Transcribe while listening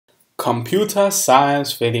Computer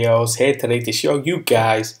science videos here today to show you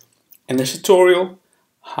guys in this tutorial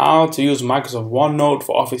how to use Microsoft OneNote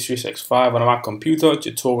for Office 365 on a Mac computer.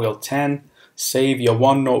 Tutorial 10. Save your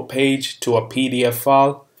OneNote page to a PDF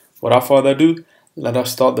file. Without further ado, let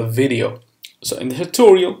us start the video. So in the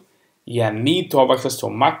tutorial, you need to have access to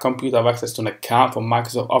a Mac computer, have access to an account for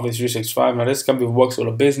Microsoft Office 365. Now this can be works with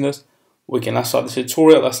a business. We can now start the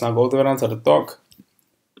tutorial. Let's now go down to the dock.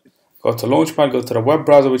 Go to Launchpad, go to the web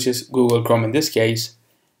browser, which is Google Chrome in this case.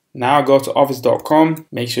 Now go to office.com,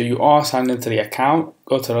 make sure you are signed into the account.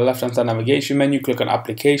 Go to the left-hand side navigation menu, click on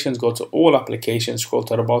Applications, go to All Applications, scroll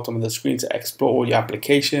to the bottom of the screen to explore all your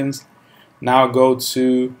applications. Now go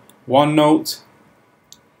to OneNote.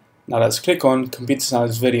 Now let's click on Computer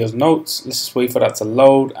Science Videos Notes. Let's just wait for that to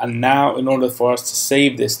load. And now in order for us to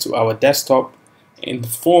save this to our desktop in the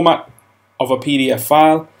format of a PDF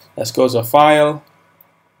file, let's go to File.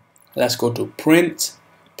 Let's go to print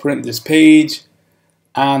this page,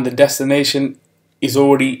 and the destination is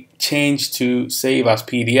already changed to save as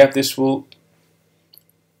PDF. This will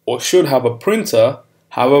or should have a printer.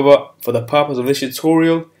 However, for the purpose of this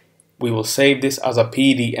tutorial, we will save this as a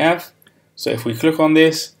PDF. So if we click on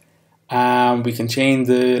this, we can change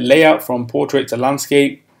the layout from portrait to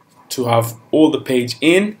landscape to have all the page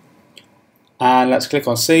in, and let's click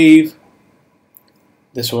on save.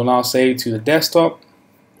 This will now save to the desktop.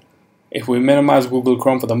 If we minimize Google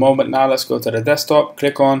Chrome for the moment, now let's go to the desktop,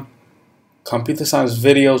 click on Computer Science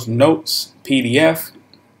Videos Notes PDF,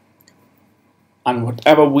 and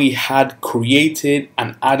whatever we had created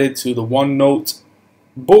and added to the OneNote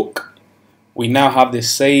book, we now have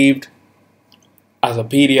this saved as a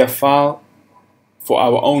PDF file for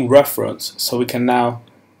our own reference. So we can now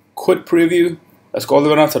quit preview. Let's go all the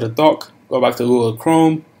way down to the dock, go back to Google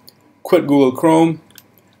Chrome, quit Google Chrome,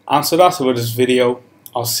 and so that's it for this video.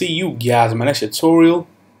 I'll see you guys in my next tutorial.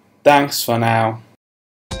 Thanks for now.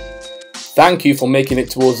 Thank you for making it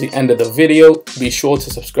towards the end of the video. Be sure to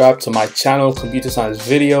subscribe to my channel, Computer Science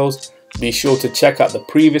Videos. Be sure to check out the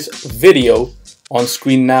previous video on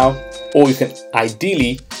screen now, or you can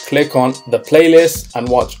ideally click on the playlist and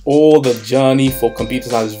watch all the journey for Computer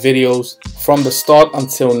Science videos from the start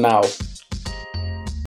until now.